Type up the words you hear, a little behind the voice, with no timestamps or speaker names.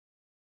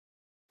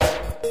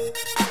Such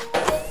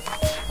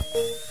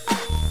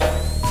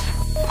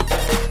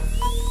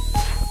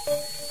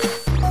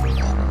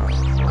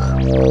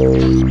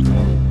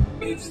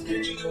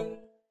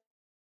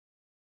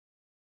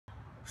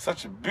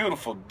a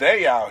beautiful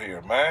day out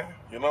here, man.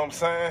 You know what I'm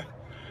saying?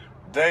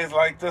 Days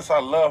like this, I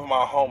love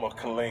my home of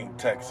Killeen,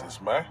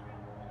 Texas, man.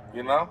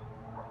 You know?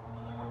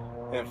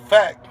 In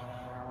fact,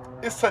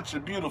 it's such a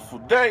beautiful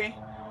day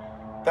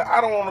that I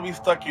don't want to be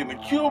stuck in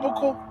a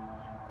cubicle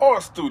or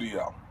a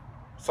studio.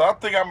 So I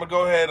think I'm going to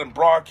go ahead and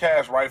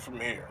broadcast right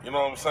from here. You know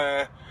what I'm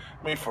saying?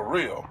 I mean, for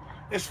real.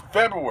 It's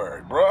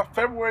February, bro.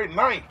 February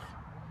 9th.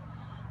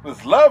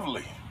 It's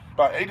lovely.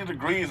 About 80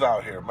 degrees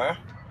out here, man.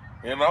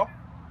 You know?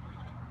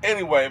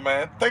 Anyway,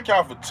 man, thank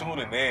y'all for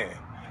tuning in.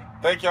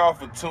 Thank y'all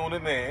for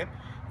tuning in.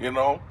 You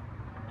know,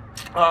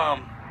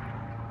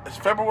 it's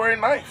February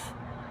 9th.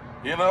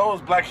 You know,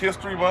 it's Black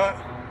History Month.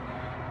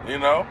 You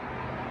know,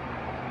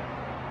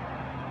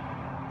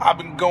 I've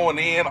been going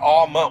in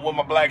all month with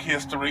my Black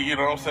History. You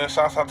know what I'm saying?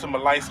 Shouts out to my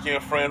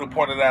light-skinned friend who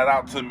pointed that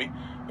out to me.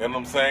 You know what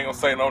I'm saying? Gonna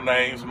say no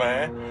names,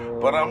 man.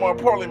 But more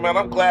importantly, man,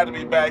 I'm glad to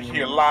be back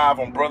here live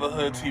on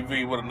Brotherhood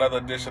TV with another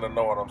edition of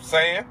Know What I'm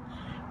Saying.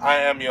 I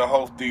am your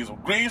host,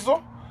 Deezil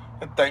Greezil.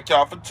 And thank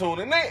y'all for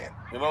tuning in.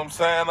 You know what I'm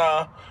saying?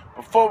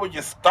 Before we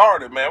get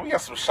started, man, we got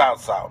some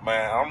shouts out,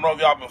 man. I don't know if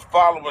y'all been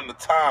following the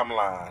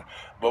timeline,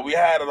 but we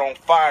had it on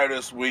fire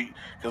this week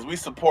because we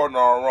supporting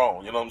our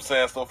own. You know what I'm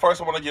saying? So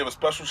first I want to give a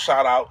special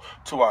shout out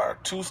to our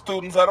 2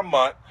 students of the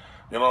month.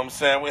 You know what I'm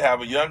saying? We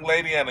have a young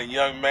lady and a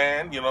young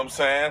man. You know what I'm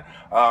saying?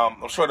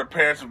 I'm sure the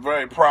parents are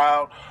very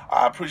proud.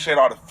 I appreciate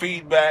all the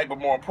feedback, but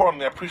more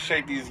importantly, I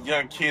appreciate these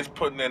young kids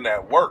putting in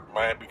that work,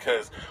 man,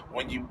 because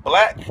when you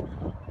black,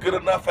 good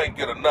enough ain't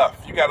good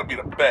enough. You got to be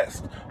the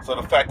best. So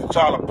the fact that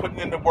y'all are putting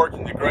in the work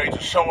and your grades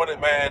are showing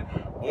it, man,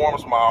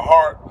 warms my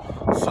heart.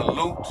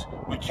 Salute.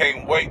 We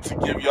can't wait to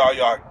give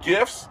y'all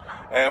gifts.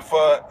 And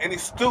for any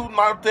student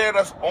out there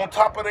that's on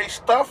top of their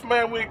stuff,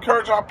 man, we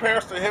encourage our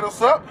parents to hit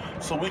us up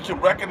so we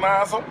can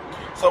recognize them.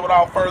 So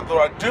without further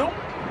ado,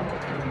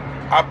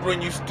 I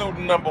bring you student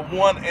number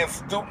 1 and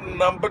student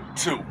number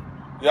 2.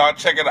 Y'all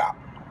check it out.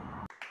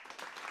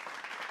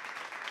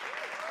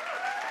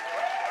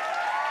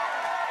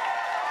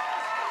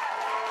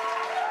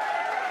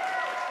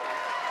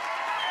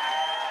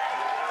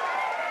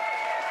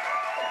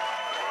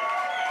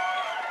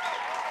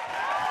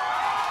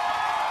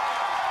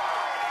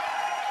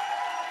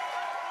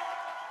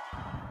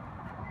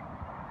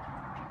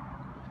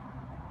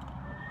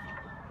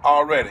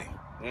 Already, you know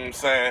what I'm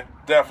saying?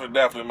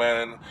 Definitely,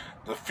 man.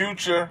 The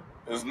future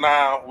is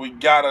now. We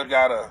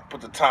gotta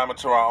put the time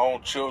into our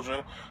own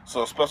children.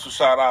 So a special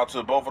shout out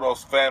to both of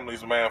those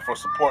families, man, for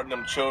supporting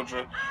them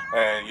children.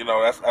 And, you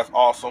know, that's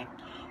awesome.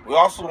 We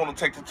also want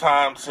to take the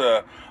time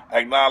to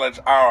acknowledge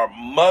our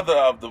Mother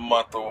of the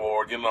Month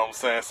award, you know what I'm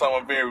saying?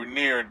 Someone very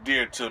near and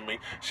dear to me.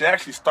 She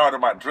actually started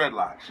my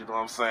dreadlocks, you know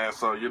what I'm saying?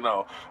 So, you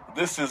know,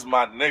 this is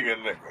my nigga,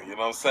 you know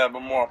what I'm saying?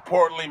 But more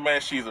importantly,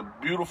 man, she's a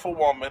beautiful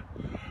woman.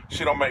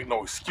 She don't make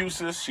no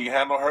excuses. She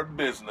handle her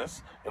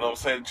business. You know what I'm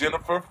saying?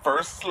 Jennifer,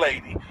 First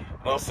Lady. You know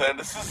what I'm saying?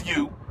 This is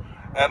you.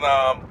 And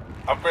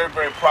I'm very,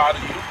 very proud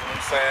of you. You know what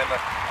I'm saying?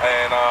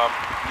 And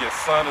your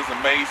son is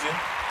amazing.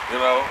 You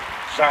know,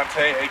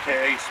 Shantae,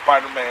 a.k.a.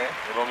 Spider-Man.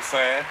 You know what I'm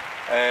saying?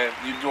 And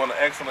you're doing an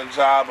excellent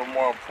job. But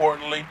more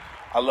importantly,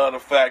 I love the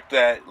fact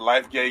that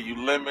life gave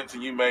you lemons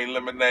and you made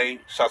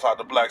lemonade. Shouts out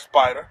to Black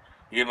Spider.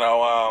 You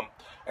know,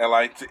 and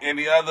like to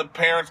any other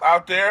parents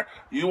out there,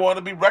 you want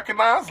to be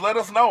recognized, let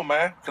us know,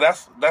 man.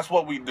 Cause that's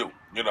what we do,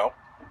 you know.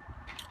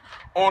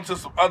 On to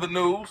some other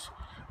news.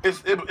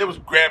 It was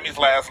Grammys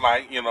last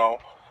night, you know.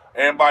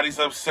 Everybody's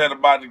upset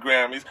about the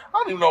Grammys. I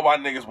don't even know why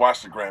niggas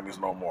watch the Grammys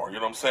no more. You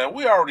know what I'm saying?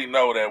 We already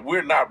know that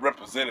we're not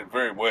represented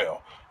very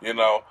well, you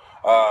know.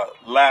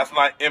 Last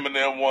night,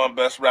 Eminem won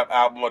Best Rap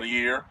Album of the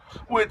Year,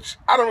 which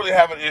I don't really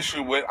have an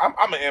issue with.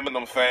 I'm an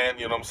Eminem fan,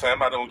 you know what I'm saying? I'm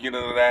not going to get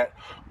into that.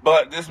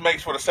 But this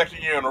makes for the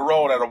second year in a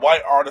row that a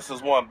white artist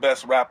has won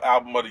Best Rap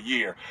Album of the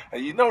Year.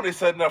 And you know they're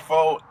setting up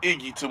for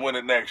Iggy to win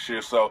it next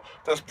year, so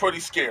that's pretty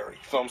scary.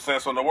 So I'm saying,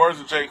 so in the words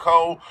of J.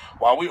 Cole,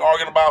 while we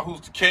arguing about who's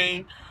the king,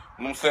 you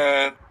know what I'm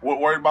saying, we're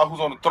worried about who's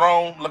on the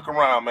throne, look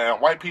around, man.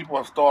 White people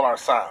have stolen our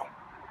sound.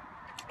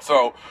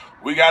 So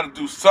we got to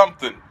do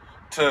something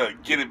to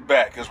get it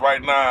back, because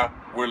right now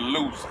we're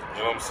losing. You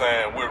know what I'm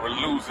saying? We're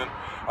losing.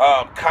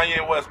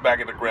 Kanye West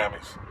back at the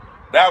Grammys.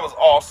 That was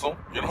awesome.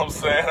 You know what I'm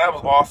saying? That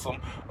was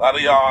awesome. A lot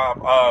of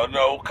y'all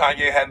know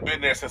Kanye hadn't been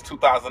there since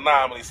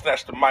 2009 when he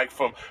snatched the mic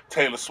from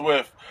Taylor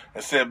Swift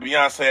and said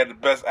Beyonce had the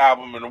best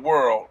album in the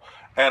world.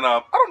 And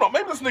I don't know,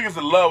 maybe this nigga's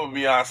in love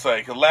with Beyonce,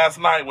 because last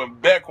night when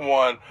Beck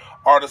won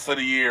Artist of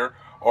the Year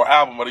or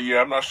Album of the Year,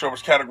 I'm not sure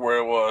which category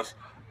it was,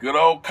 good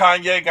old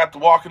Kanye got to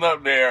walking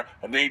up there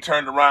and then he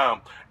turned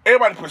around.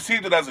 Everybody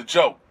perceived it as a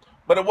joke.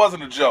 But it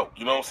wasn't a joke,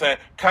 you know what I'm saying?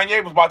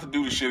 Kanye was about to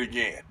do this shit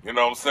again, you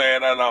know what I'm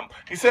saying? And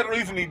he said the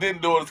reason he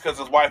didn't do it is because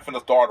his wife and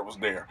his daughter was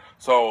there.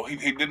 So he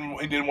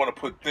didn't want to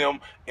put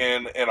them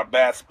in a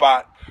bad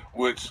spot,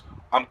 which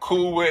I'm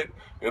cool with.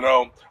 You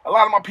know, a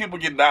lot of my people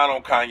get down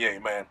on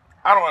Kanye, man.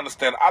 I don't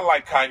understand. I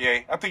like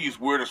Kanye. I think he's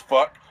weird as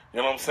fuck. You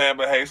know what I'm saying?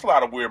 But hey, it's a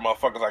lot of weird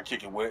motherfuckers I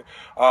kick it with.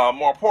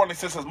 More importantly,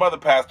 since his mother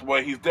passed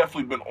away, he's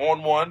definitely been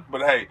on one.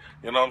 But hey,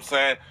 you know what I'm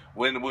saying?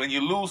 When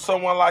you lose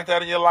someone like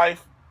that in your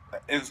life,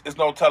 it's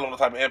no telling the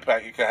type of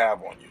impact it can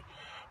have on you.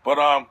 But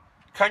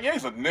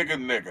Kanye's a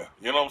nigga.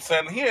 You know what I'm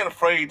saying? He ain't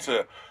afraid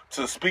to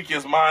speak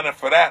his mind, and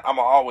for that,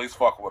 I'ma always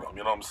fuck with him.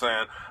 You know what I'm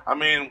saying? I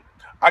mean,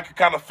 I could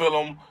kind of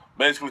feel him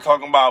basically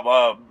talking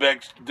about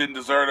Beck didn't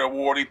deserve the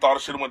award. He thought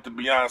it should have went to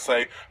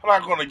Beyonce. I'm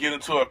not going to get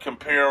into a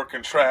compare or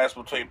contrast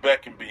between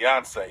Beck and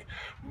Beyonce.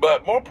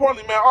 But more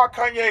importantly, man, all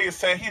Kanye is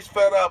saying he's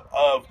fed up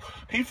of,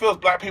 he feels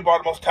black people are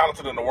the most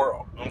talented in the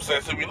world. You know what I'm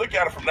saying? So if you look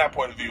at it from that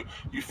point of view,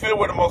 you feel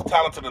we're the most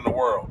talented in the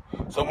world.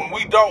 So when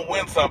we don't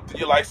win something,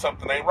 you're like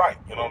something ain't right.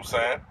 You know what I'm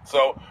saying?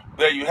 So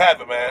there you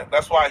have it, man.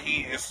 That's why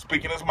he is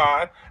speaking his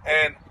mind.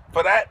 And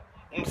for that,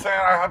 you know what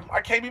I'm saying, I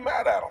can't be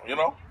mad at him, you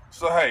know?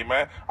 So hey,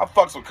 man, I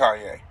fucks with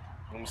Kanye.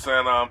 You know what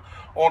I'm saying?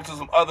 On to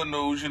some other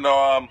news, you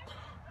know,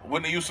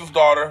 Whitney Houston's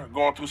daughter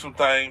going through some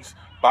things.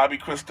 Bobby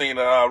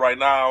Christina, right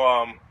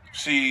now,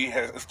 she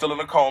is still in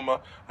a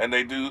coma, and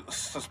they do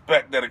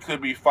suspect that it could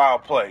be foul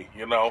play,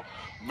 you know.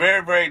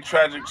 Very, very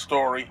tragic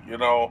story, you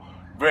know.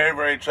 Very,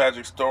 very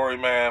tragic story,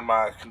 man.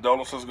 My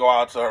condolences go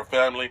out to her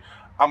family.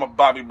 I'm a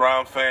Bobby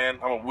Brown fan.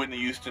 I'm a Whitney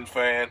Houston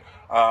fan.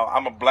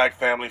 I'm a Black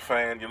family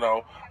fan, you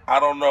know. I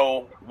don't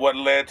know what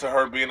led to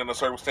her being in the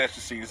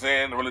circumstances she's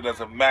in. It really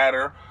doesn't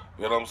matter.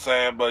 You know what I'm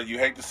saying? But you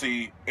hate to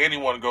see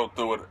anyone go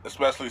through it,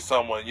 especially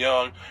someone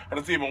young. And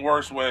it's even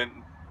worse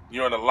when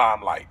you're in the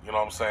limelight. You know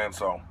what I'm saying?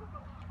 So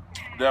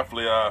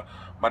definitely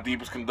my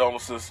deepest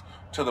condolences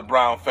to the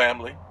Brown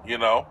family, you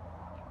know.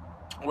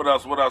 What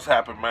else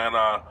happened, man?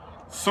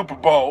 Super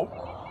Bowl.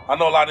 I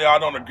know a lot of y'all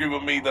don't agree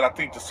with me that I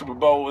think the Super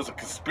Bowl is a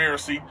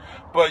conspiracy,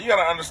 but you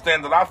gotta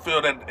understand that I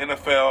feel that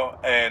NFL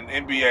and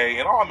NBA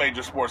and all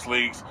major sports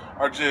leagues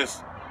are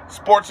just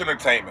sports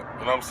entertainment.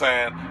 You know what I'm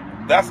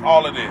saying? That's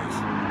all it is.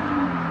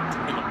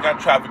 You know, got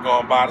traffic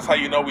going by. That's how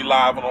you know we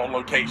live and on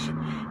location.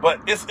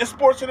 But it's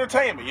sports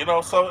entertainment, you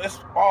know, so it's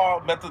all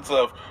methods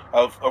of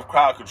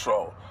crowd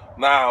control.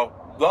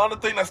 Now, the other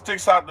thing that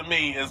sticks out to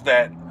me is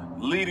that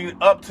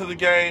leading up to the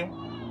game,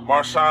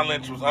 Marshawn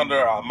Lynch was under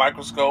a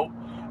microscope,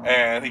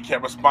 and he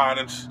kept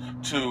responding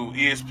to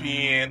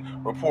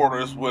ESPN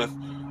reporters with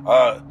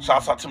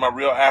shouts out to my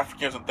real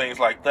Africans and things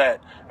like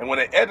that. And when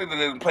they edited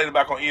it and played it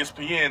back on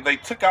ESPN, they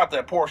took out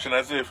that portion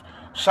as if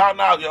shouting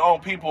out your own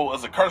people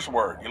is a curse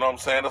word. You know what I'm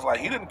saying? It's like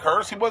he didn't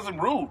curse. He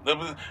wasn't rude.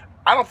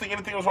 I don't think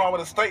anything was wrong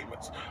with his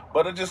statements.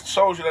 But it just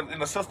shows you that in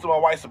the system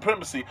of white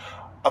supremacy,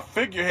 a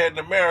figurehead in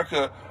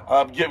America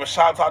giving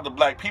shout out to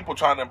black people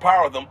trying to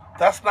empower them,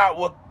 that's not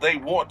what they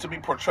want to be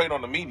portrayed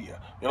on the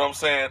media. You know what I'm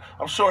saying?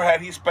 I'm sure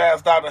had he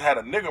spazzed out and had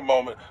a nigger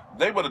moment,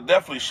 they would have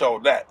definitely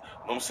showed that. You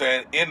know what I'm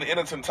saying? In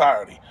its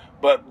entirety.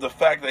 But the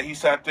fact that he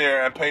sat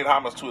there and paid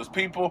homage to his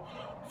people,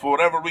 for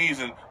whatever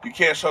reason, you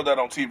can't show that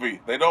on TV.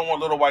 They don't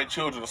want little white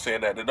children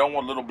seeing that. They don't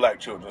want little black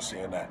children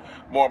seeing that.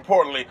 More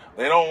importantly,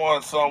 they don't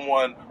want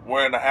someone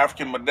wearing an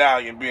African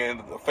medallion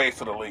being the face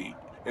of the league.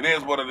 It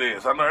is what it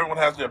is. I know everyone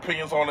has their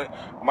opinions on it.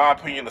 In my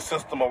opinion, the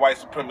system of white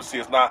supremacy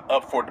is not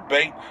up for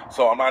debate,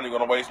 so I'm not even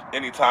going to waste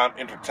any time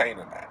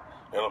entertaining that.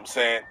 You know what I'm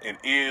saying? It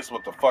is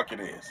what the fuck it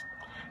is.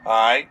 All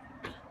right?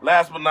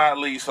 Last but not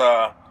least,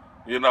 have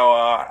you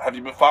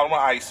been following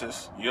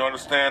ISIS? You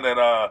understand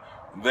that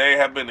they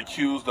have been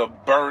accused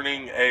of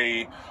burning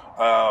a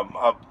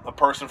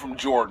person from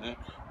Jordan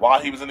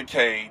while he was in a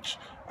cage,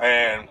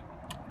 and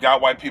got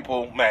white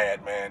people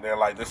mad, man. They're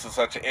like, this is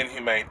such an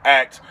inhumane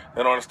act.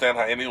 They don't understand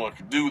how anyone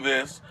could do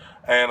this,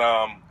 and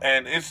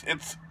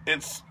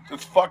it's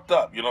fucked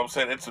up. You know what I'm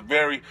saying? It's a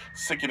very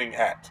sickening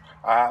act.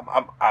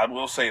 I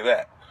will say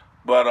that.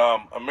 But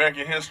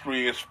American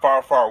history is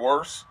far, far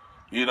worse.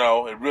 You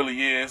know, it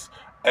really is.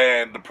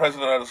 And the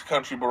president of this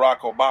country, Barack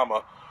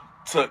Obama,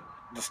 took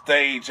the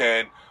stage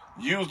and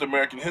used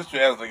American history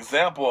as an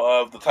example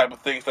of the type of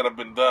things that have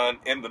been done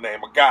in the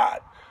name of God.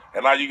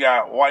 And now you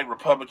got white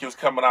Republicans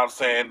coming out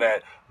saying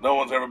that no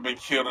one's ever been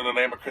killed in the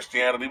name of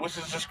Christianity, which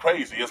is just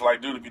crazy. It's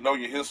like, dude, if you know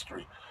your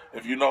history,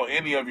 if you know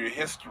any of your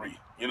history,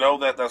 you know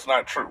that that's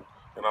not true.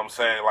 You know what I'm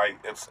saying? Like,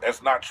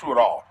 it's not true at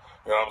all.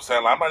 You know what I'm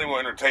saying? Like, I'm not even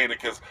going to entertain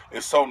it because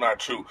it's so not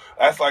true.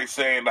 That's like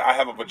saying that I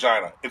have a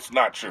vagina. It's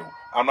not true.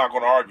 I'm not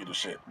going to argue the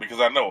shit because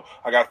I know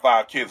I got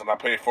 5 kids and I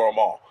paid for them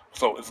all.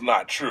 So it's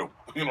not true.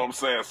 You know what I'm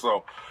saying?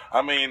 So,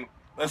 I mean,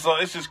 so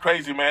it's just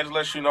crazy, man. Just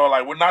let you know,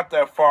 like, we're not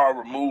that far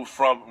removed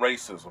from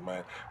racism,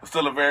 man. It's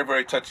still a very,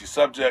 very touchy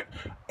subject.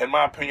 In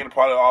my opinion, it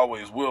probably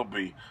always will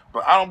be.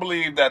 But I don't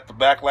believe that the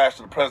backlash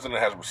that the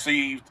president has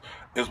received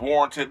is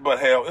warranted. But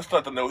hell, it's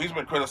nothing new. He's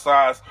been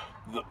criticized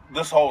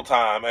this whole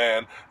time,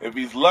 and if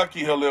he's lucky,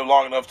 he'll live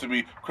long enough to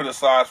be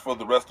criticized for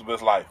the rest of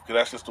his life. Because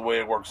that's just the way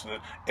it works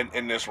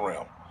in this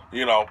realm,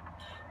 you know.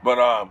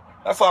 But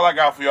that's all I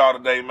got for y'all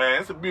today,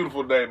 man. It's a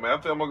beautiful day, man. I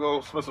think I'm going to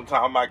go spend some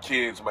time with my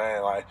kids,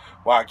 man, like,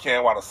 while I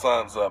can, while the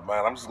sun's up,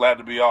 man. I'm just glad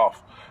to be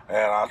off. And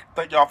I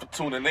thank y'all for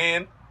tuning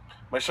in.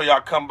 Make sure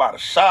y'all come by the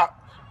shop.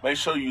 Make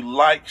sure you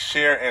like,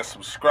 share, and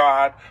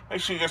subscribe.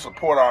 Make sure you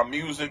support our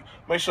music.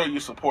 Make sure you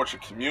support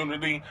your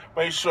community.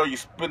 Make sure you're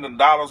spending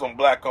dollars on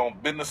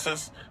black-owned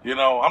businesses. You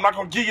know, I'm not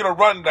going to give you the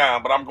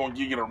rundown, but I'm going to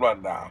give you the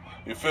rundown.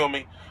 You feel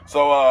me?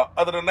 So,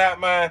 other than that,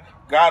 man,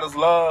 God is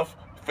love,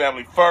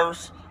 family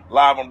first,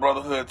 live on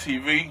Brotherhood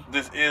TV.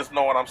 This is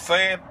Know What I'm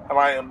Saying, and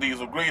I am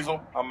Deezil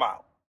Greezil. I'm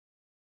out.